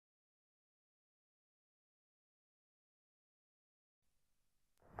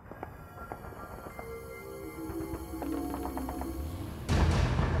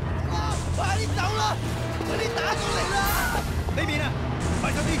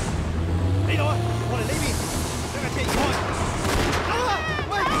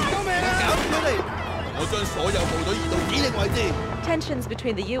Tensions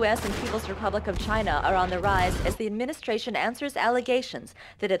between the U.S. and People's Republic of China are on the rise as the administration answers allegations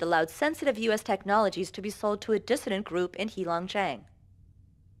that it allowed sensitive U.S. technologies to be sold to a dissident group in Heilongjiang.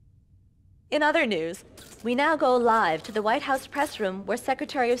 In other news, we now go live to the White House press room where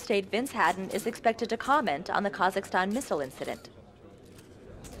Secretary of State Vince Hatton is expected to comment on the Kazakhstan missile incident.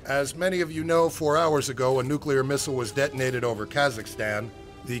 As many of you know, 4 hours ago, a nuclear missile was detonated over Kazakhstan.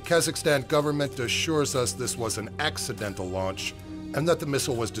 The Kazakhstan government assures us this was an accidental launch and that the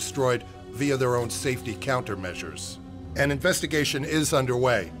missile was destroyed via their own safety countermeasures. An investigation is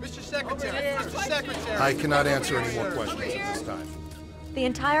underway. Mr. Secretary! I cannot answer any more questions at this time. The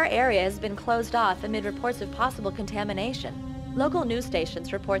entire area has been closed off amid reports of possible contamination. Local news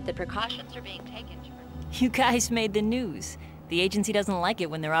stations report that precautions are being taken. You guys made the news. The agency doesn't like it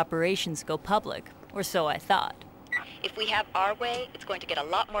when their operations go public, or so I thought. If we have our way, it's going to get a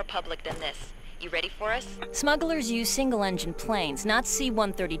lot more public than this. You ready for us? Smugglers use single-engine planes, not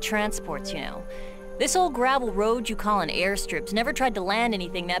C-130 transports, you know. This old gravel road you call an airstrip's never tried to land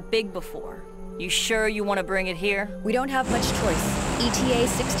anything that big before. You sure you want to bring it here? We don't have much choice. ETA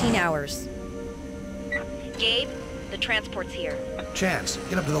 16 hours. Gabe, the transport's here. Chance,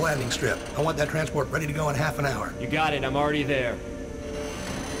 get up to the landing strip. I want that transport ready to go in half an hour. You got it, I'm already there.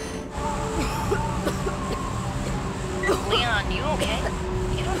 Leon, you okay?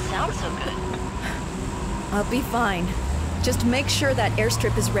 You don't sound so good. I'll be fine. Just make sure that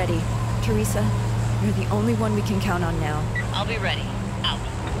airstrip is ready. Teresa, you're the only one we can count on now. I'll be ready. Out.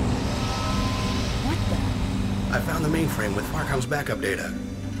 What the? I found the mainframe with Farcom's backup data.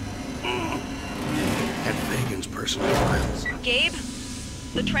 And Fagan's personal files. Gabe,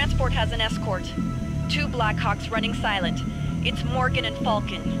 the transport has an escort. 2 Blackhawks running silent. It's Morgan and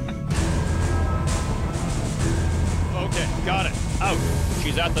Falcon. Okay, got it. Out.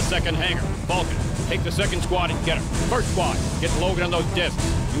 She's at the second hangar. Falcon, take the second squad and get her. First squad, get Logan on those discs.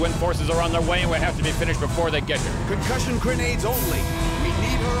 UN forces are on their way and we have to be finished before they get here. Concussion grenades only. We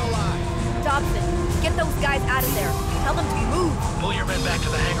need her alive. Dobson, get those guys out of there. Tell them to move. Pull your men back to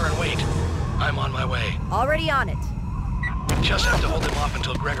the hangar and wait. I'm on my way. Already on it. Just have to hold them off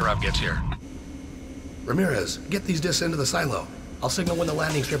until Gregorov gets here. Ramirez, get these discs into the silo. I'll signal when the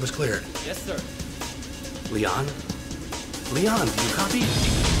landing strip is cleared. Yes, sir. Leon? Leon, do you copy?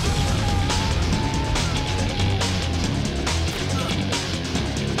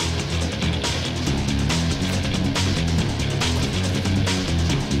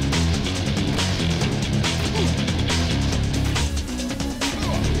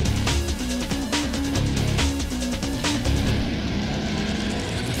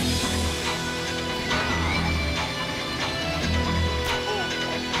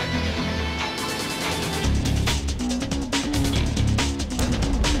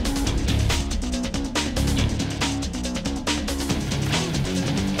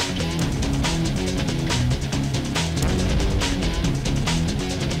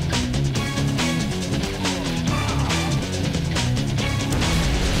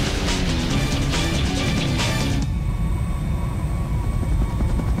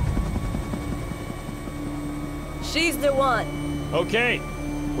 She's the one. Okay,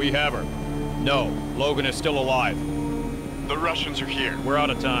 we have her. No, Logan is still alive. The Russians are here. We're out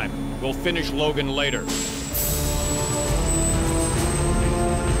of time. We'll finish Logan later.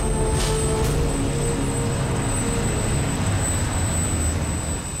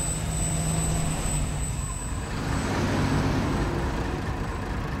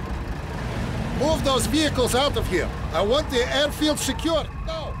 Move those vehicles out of here. I want the airfield secured.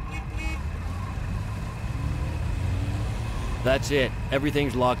 Go! That's it.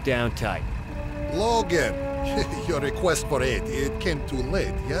 Everything's locked down tight. Logan, your request for aid, it came too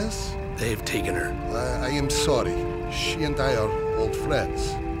late, yes? They've taken her. I am sorry. She and I are old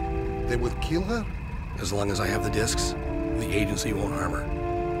friends. They would kill her? As long as I have the discs, the agency won't harm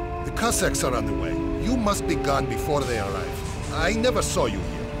her. The Cossacks are on the way. You must be gone before they arrive. I never saw you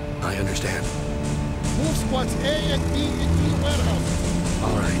here. I understand. Move squads A and B into the warehouse.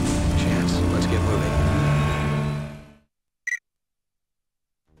 All right, Chance, let's get moving.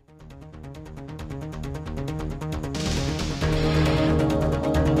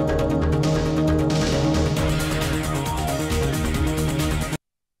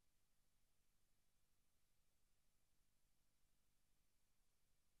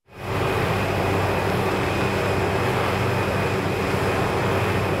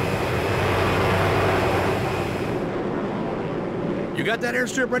 You got that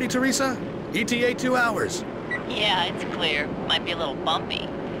airstrip ready, Teresa? ETA 2 hours. Yeah, it's clear. Might be a little bumpy.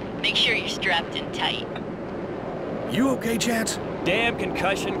 Make sure you're strapped in tight. You okay, Chance? Damn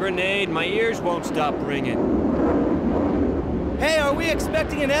concussion grenade, my ears won't stop ringing. Hey, are we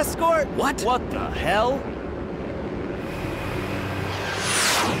expecting an escort? What? What the hell?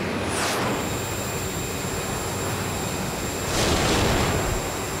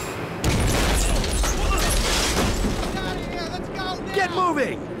 Get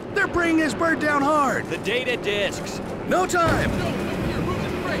moving! They're bringing this bird down hard! The data discs. No time!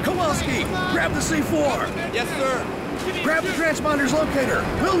 Kowalski, grab the C4! Yes, sir. Grab the transponder's locator!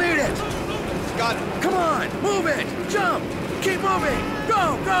 We'll need it! Got it. Come on, move it! Jump! Keep moving!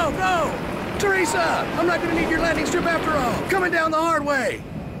 Go, go, go! Teresa! I'm not gonna need your landing strip after all! Coming down the hard way!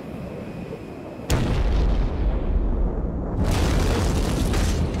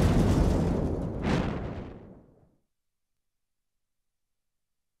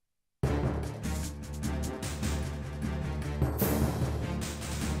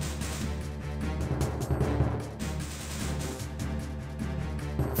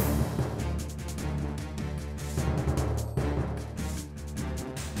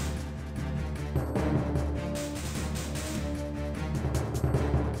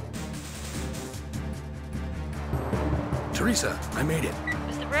 Teresa, I made it.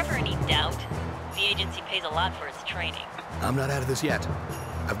 Was there ever any doubt? The agency pays a lot for its training. I'm not out of this yet.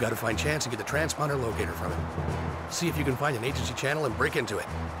 I've got to find Chance and get the transponder locator from him. See if you can find an agency channel and break into it.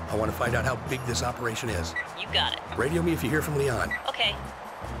 I want to find out how big this operation is. You got it. Radio me if you hear from Leon. Okay.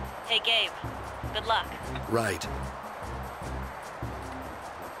 Hey, Gabe. Good luck. Right.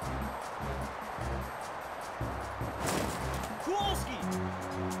 Kowalski!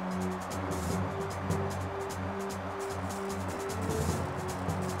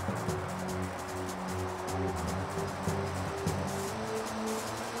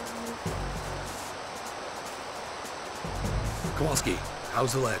 Kowalski,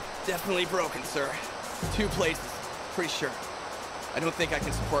 how's the leg? Definitely broken, sir. 2 places. Pretty sure. I don't think I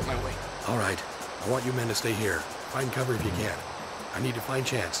can support my weight. All right. I want you men to stay here. Find cover if you can. I need to find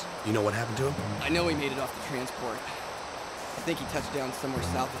Chance. You know what happened to him? I know he made it off the transport. I think he touched down somewhere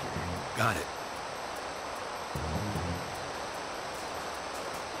south of here. Got it.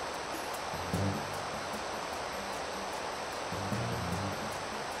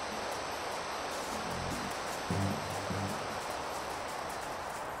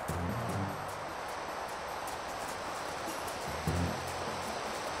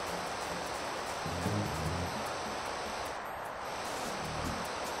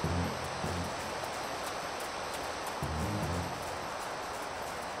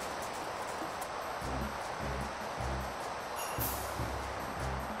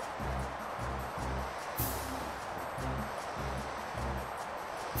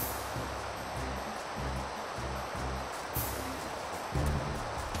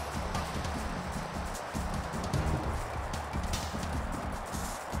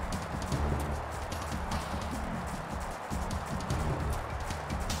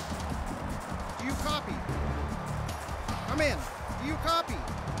 Do you copy? Come in. Do you copy?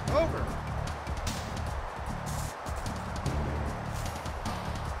 Over.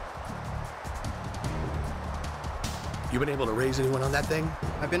 You been able to raise anyone on that thing?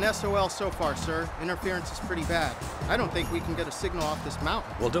 I've been SOL so far, sir. Interference is pretty bad. I don't think we can get a signal off this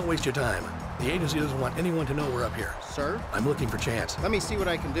mountain. Well, don't waste your time. The agency doesn't want anyone to know we're up here. Sir? I'm looking for Chance. Let me see what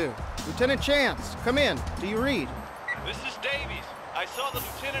I can do. Lieutenant Chance, come in. Do you read? This is Davies. I saw the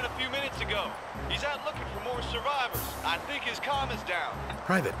lieutenant a few minutes ago. He's out looking for more survivors. I think his comm is down.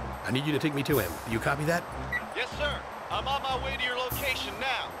 Private, I need you to take me to him. Do you copy that? Yes, sir. I'm on my way to your location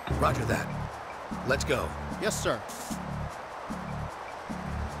now. Roger that. Let's go. Yes, sir.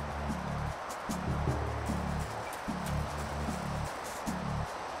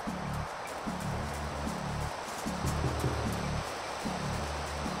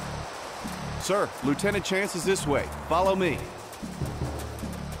 Sir, Lieutenant Chance is this way. Follow me.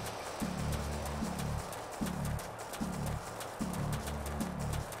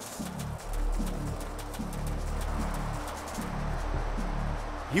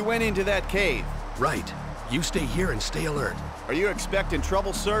 He went into that cave. Right. You stay here and stay alert. Are you expecting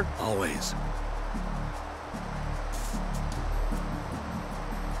trouble, sir? Always.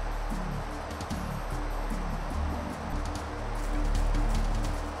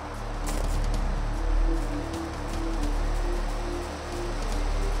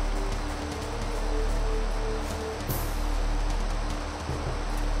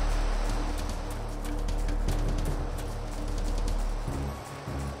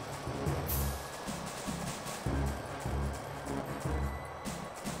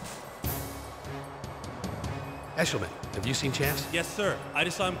 Eshelman, have you seen Chance? Yes, sir. I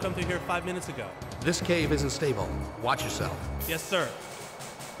just saw him come through here 5 minutes ago. This cave isn't stable. Watch yourself. Yes, sir.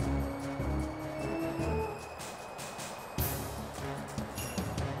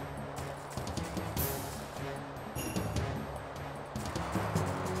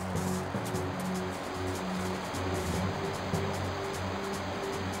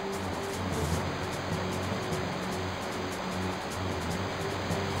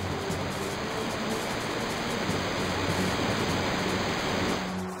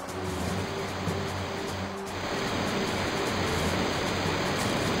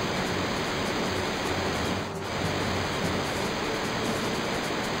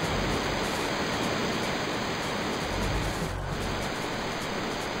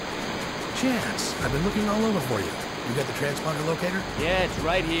 Chance, I've been looking all over for you. You got the transponder locator? Yeah, it's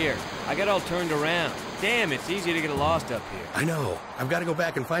right here. I got all turned around. Damn, it's easy to get lost up here. I know. I've got to go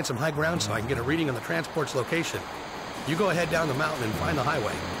back and find some high ground so I can get a reading on the transport's location. You go ahead down the mountain and find the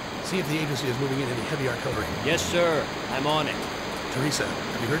highway. See if the agency is moving in any heavy artillery. Yes, sir. I'm on it. Teresa,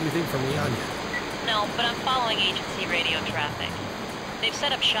 have you heard anything from Leon yet? No, but I'm following agency radio traffic. They've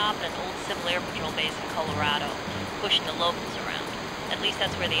set up shop at an old Civil Air Patrol base in Colorado, pushing the locals around. At least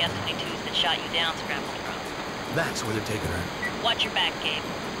that's where the S-22s that shot you down scrambled from. That's where they're taking her. Watch your back, Gabe.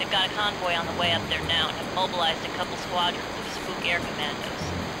 They've got a convoy on the way up there now and have mobilized a couple squadrons of spook air commandos.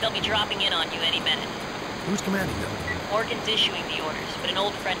 They'll be dropping in on you any minute. Who's commanding them? Morgan's issuing the orders, but an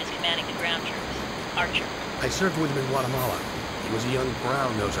old friend is commanding the ground troops. Archer. I served with him in Guatemala. He was a young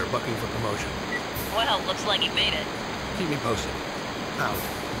brown-noser bucking for promotion. Well, looks like he made it. Keep me posted. Out.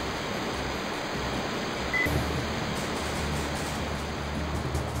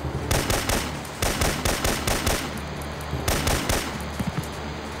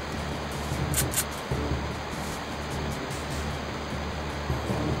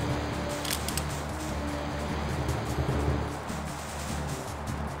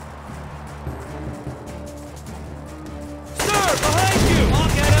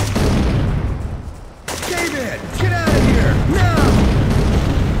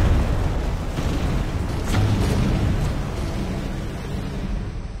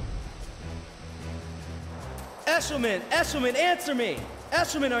 Eshelman, answer me!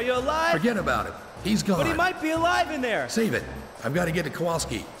 Eshelman, are you alive? Forget about it. He's gone. But he might be alive in there. Save it. I've got to get to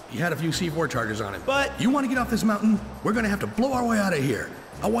Kowalski. He had a few C4 charges on him. But... You want to get off this mountain? We're going to have to blow our way out of here.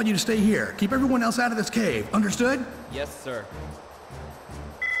 I want you to stay here. Keep everyone else out of this cave. Understood? Yes, sir.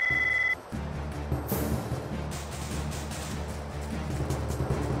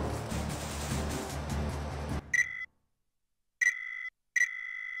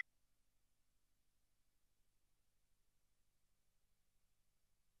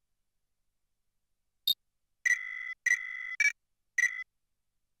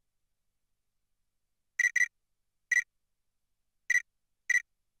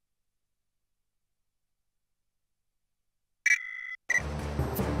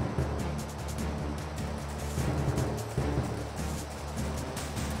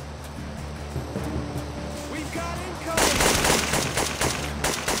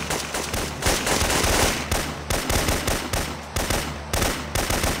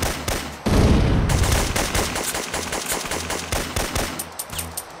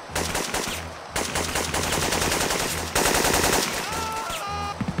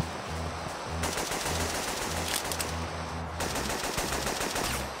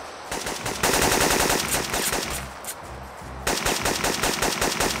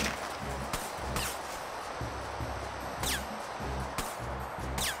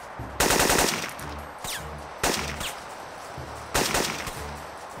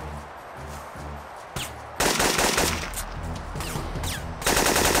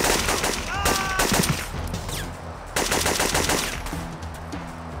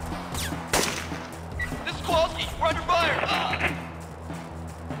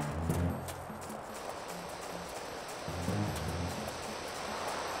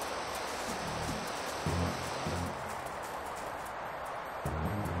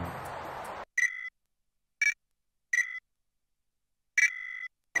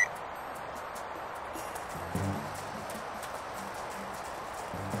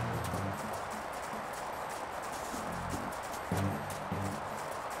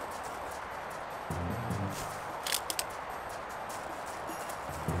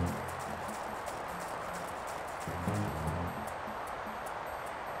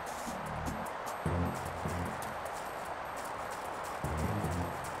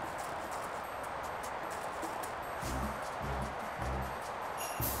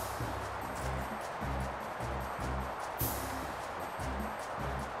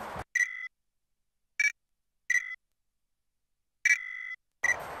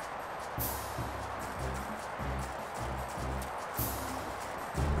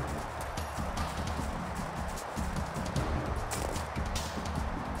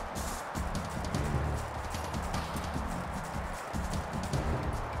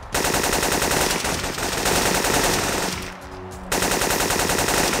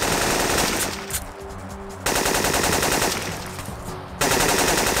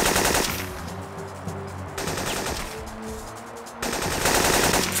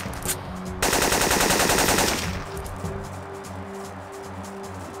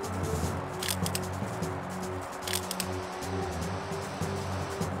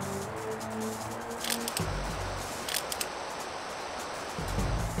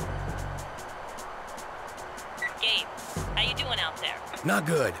 Not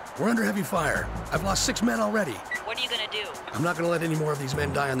good. We're under heavy fire. I've lost 6 men already. What are you gonna do? I'm not gonna let any more of these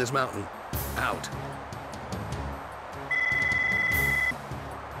men die on this mountain. Out.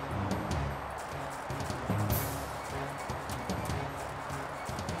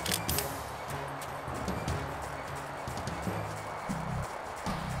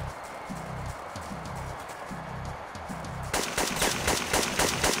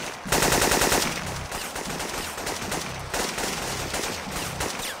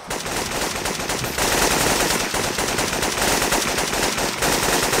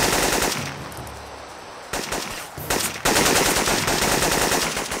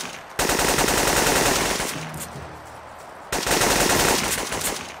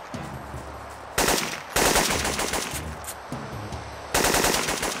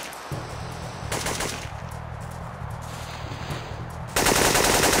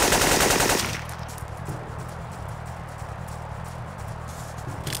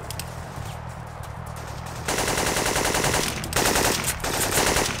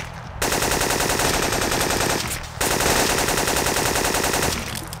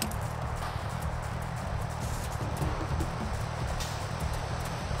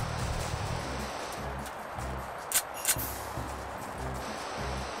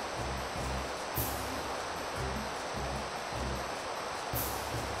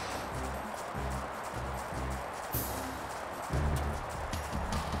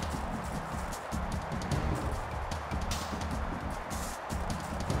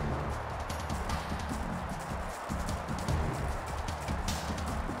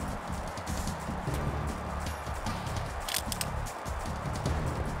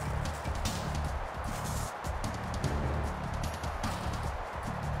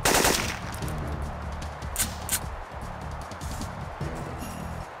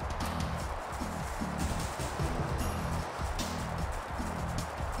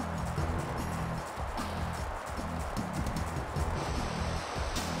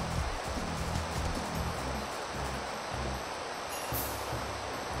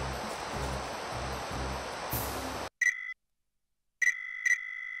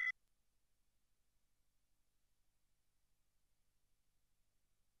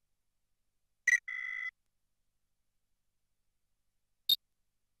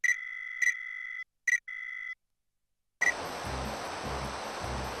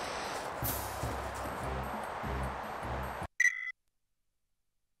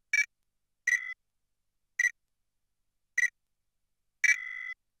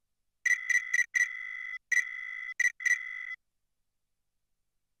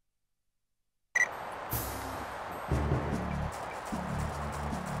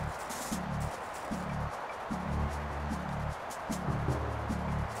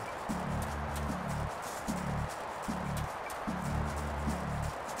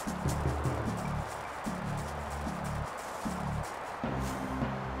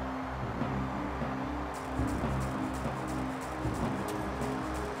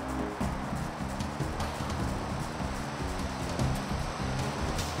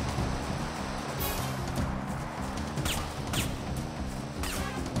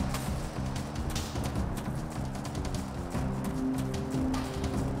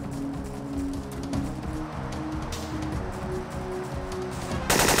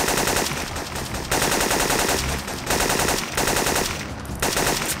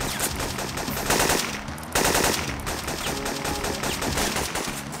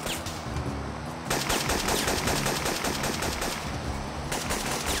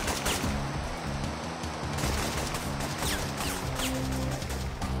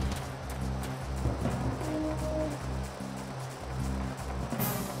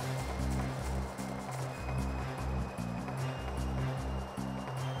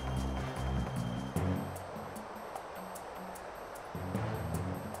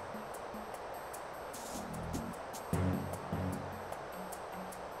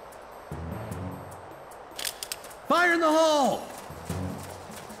 Fire in the hole!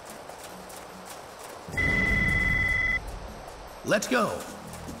 Let's go.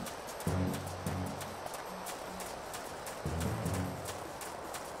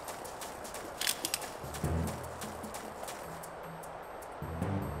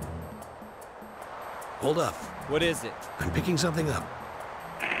 Hold up. What is it? I'm picking something up.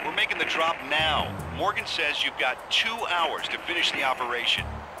 We're making the drop now. Morgan says you've got 2 hours to finish the operation.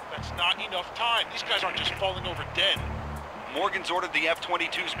 That's not enough time. These guys aren't just falling over dead. Morgan's ordered the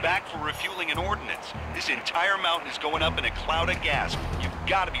F-22s back for refueling and ordnance. This entire mountain is going up in a cloud of gas. You've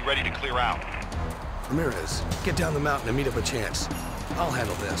got to be ready to clear out. Ramirez, get down the mountain and meet up with Chance. I'll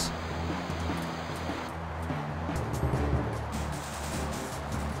handle this.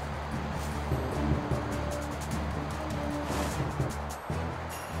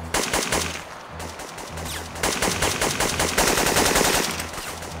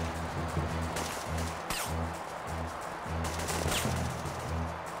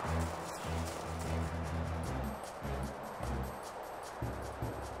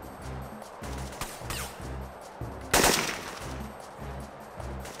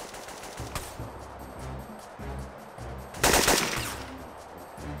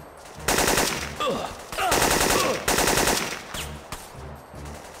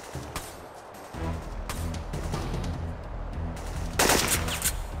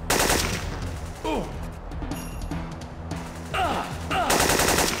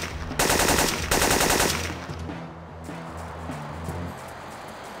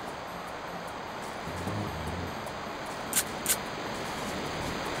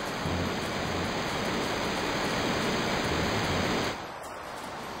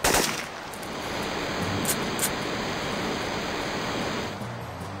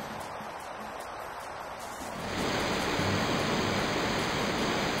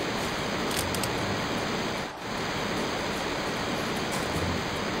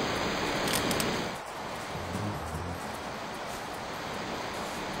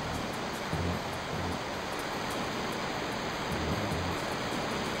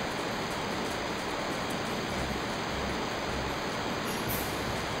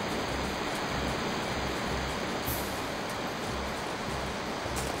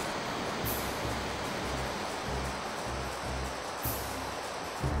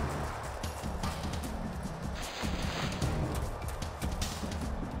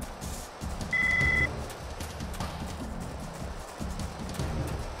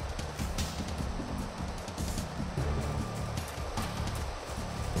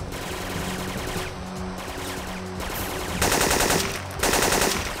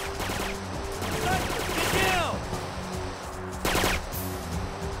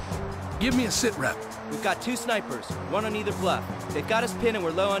 Give me a sit rep. We've got 2 snipers, one on either bluff. They've got us pinned and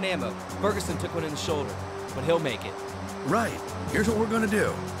we're low on ammo. Ferguson took one in the shoulder, but he'll make it. Right. Here's what we're gonna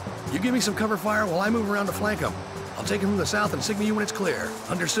do. You give me some cover fire while I move around to flank them. I'll take him from the south and signal you when it's clear.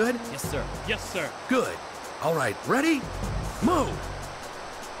 Understood? Yes, sir. Yes, sir. Good. All right, ready? Move!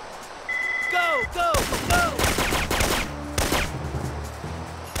 Go, go, go!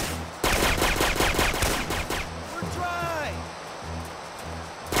 We're dry!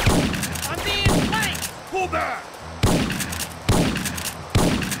 I'm being flanked! Pull back!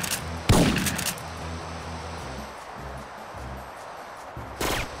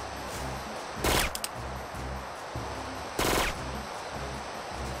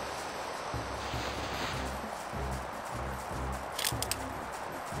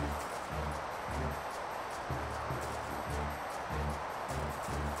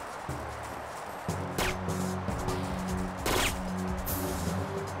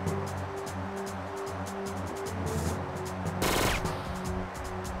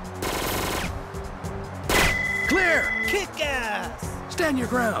 Clear! Kick ass! Stand your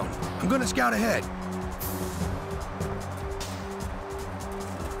ground. I'm gonna scout ahead.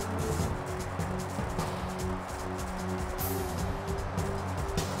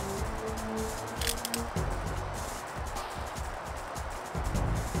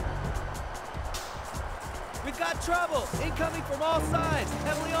 We've got trouble! Incoming from all sides!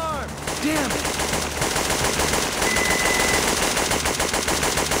 Heavily armed! Damn it!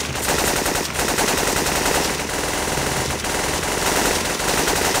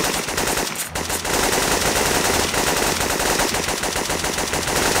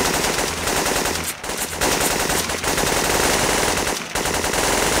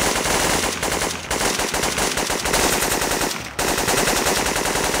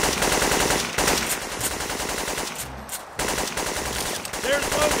 There's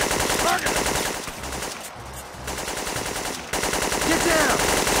Logan! Target him! Get down!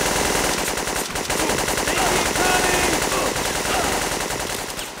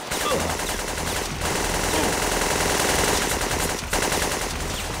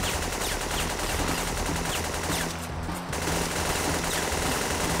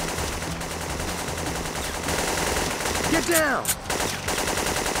 Get down!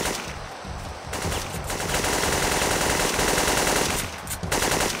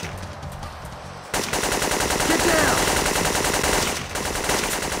 Get down!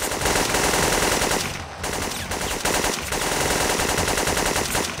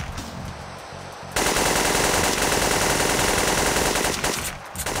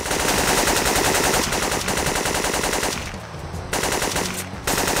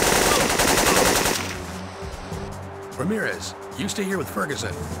 Ramirez, you stay here with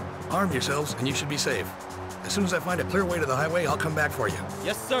Ferguson. Arm yourselves and you should be safe. As soon as I find a clear way to the highway, I'll come back for you.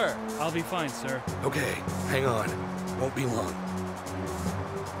 Yes, sir. I'll be fine, sir. Okay, hang on. Won't be long.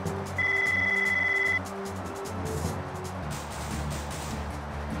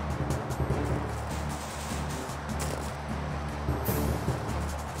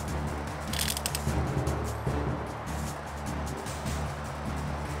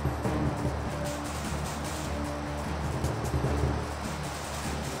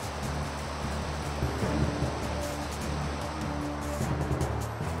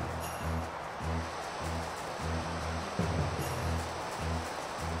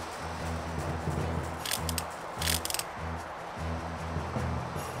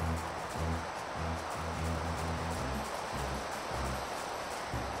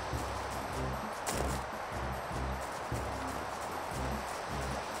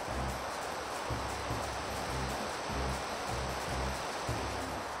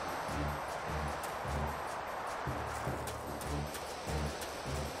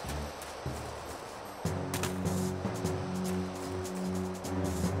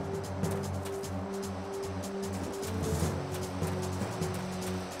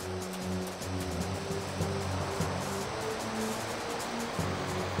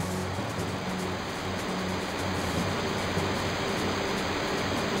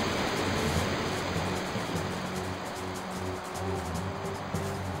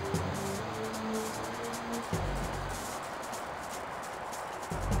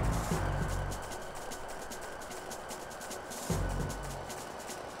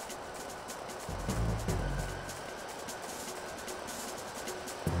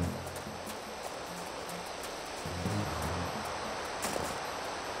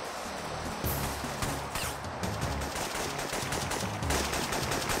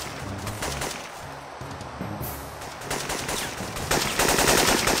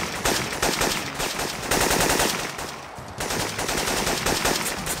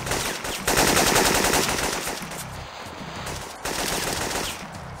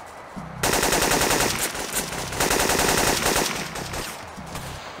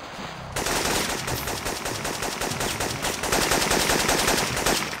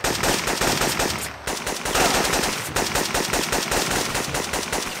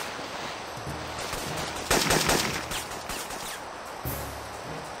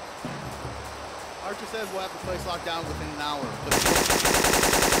 says we'll have the place locked down within an hour.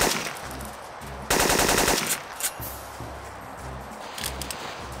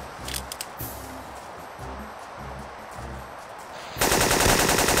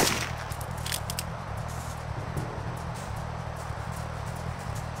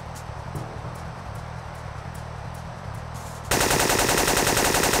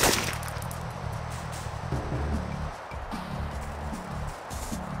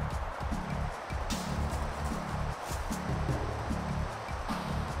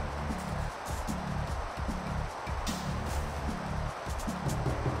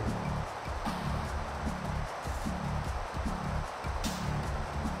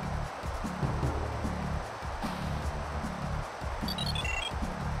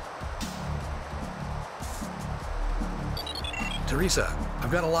 Teresa,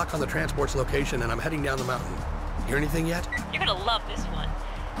 I've got a lock on the transport's location and I'm heading down the mountain. Hear anything yet? You're gonna love this one.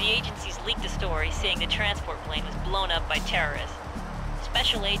 The agency's leaked a story saying the transport plane was blown up by terrorists.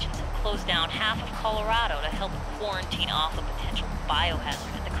 Special agents have closed down half of Colorado to help quarantine off a potential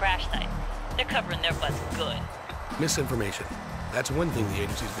biohazard at the crash site. They're covering their butts good. Misinformation. That's one thing the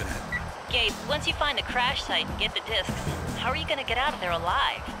agency's good at. Gabe, once you find the crash site and get the discs, how are you gonna get out of there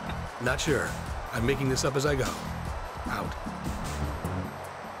alive? Not sure. I'm making this up as I go. Out.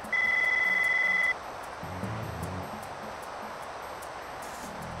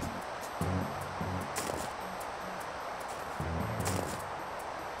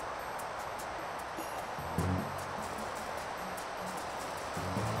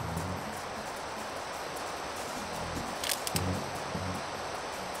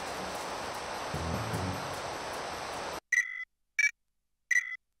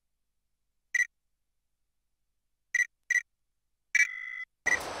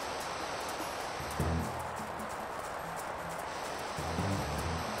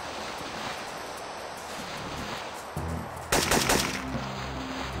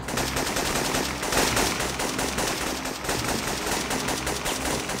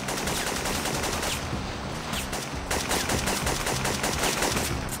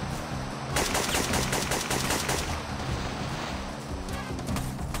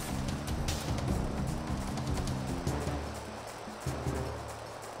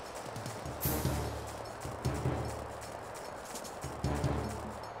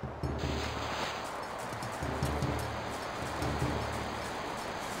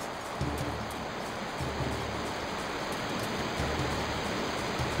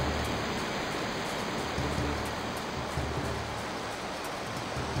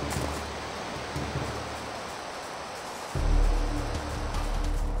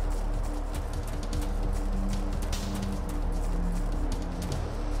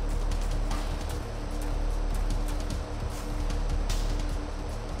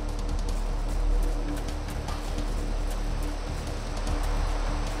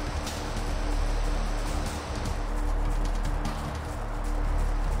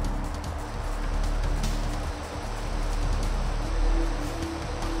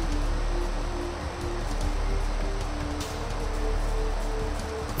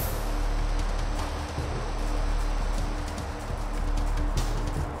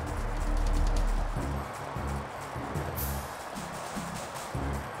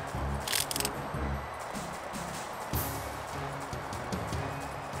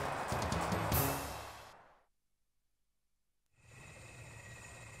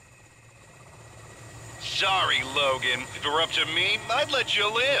 Sorry, Logan. If it were up to me, I'd let you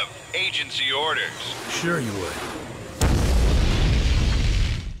live. Agency orders. Sure you would.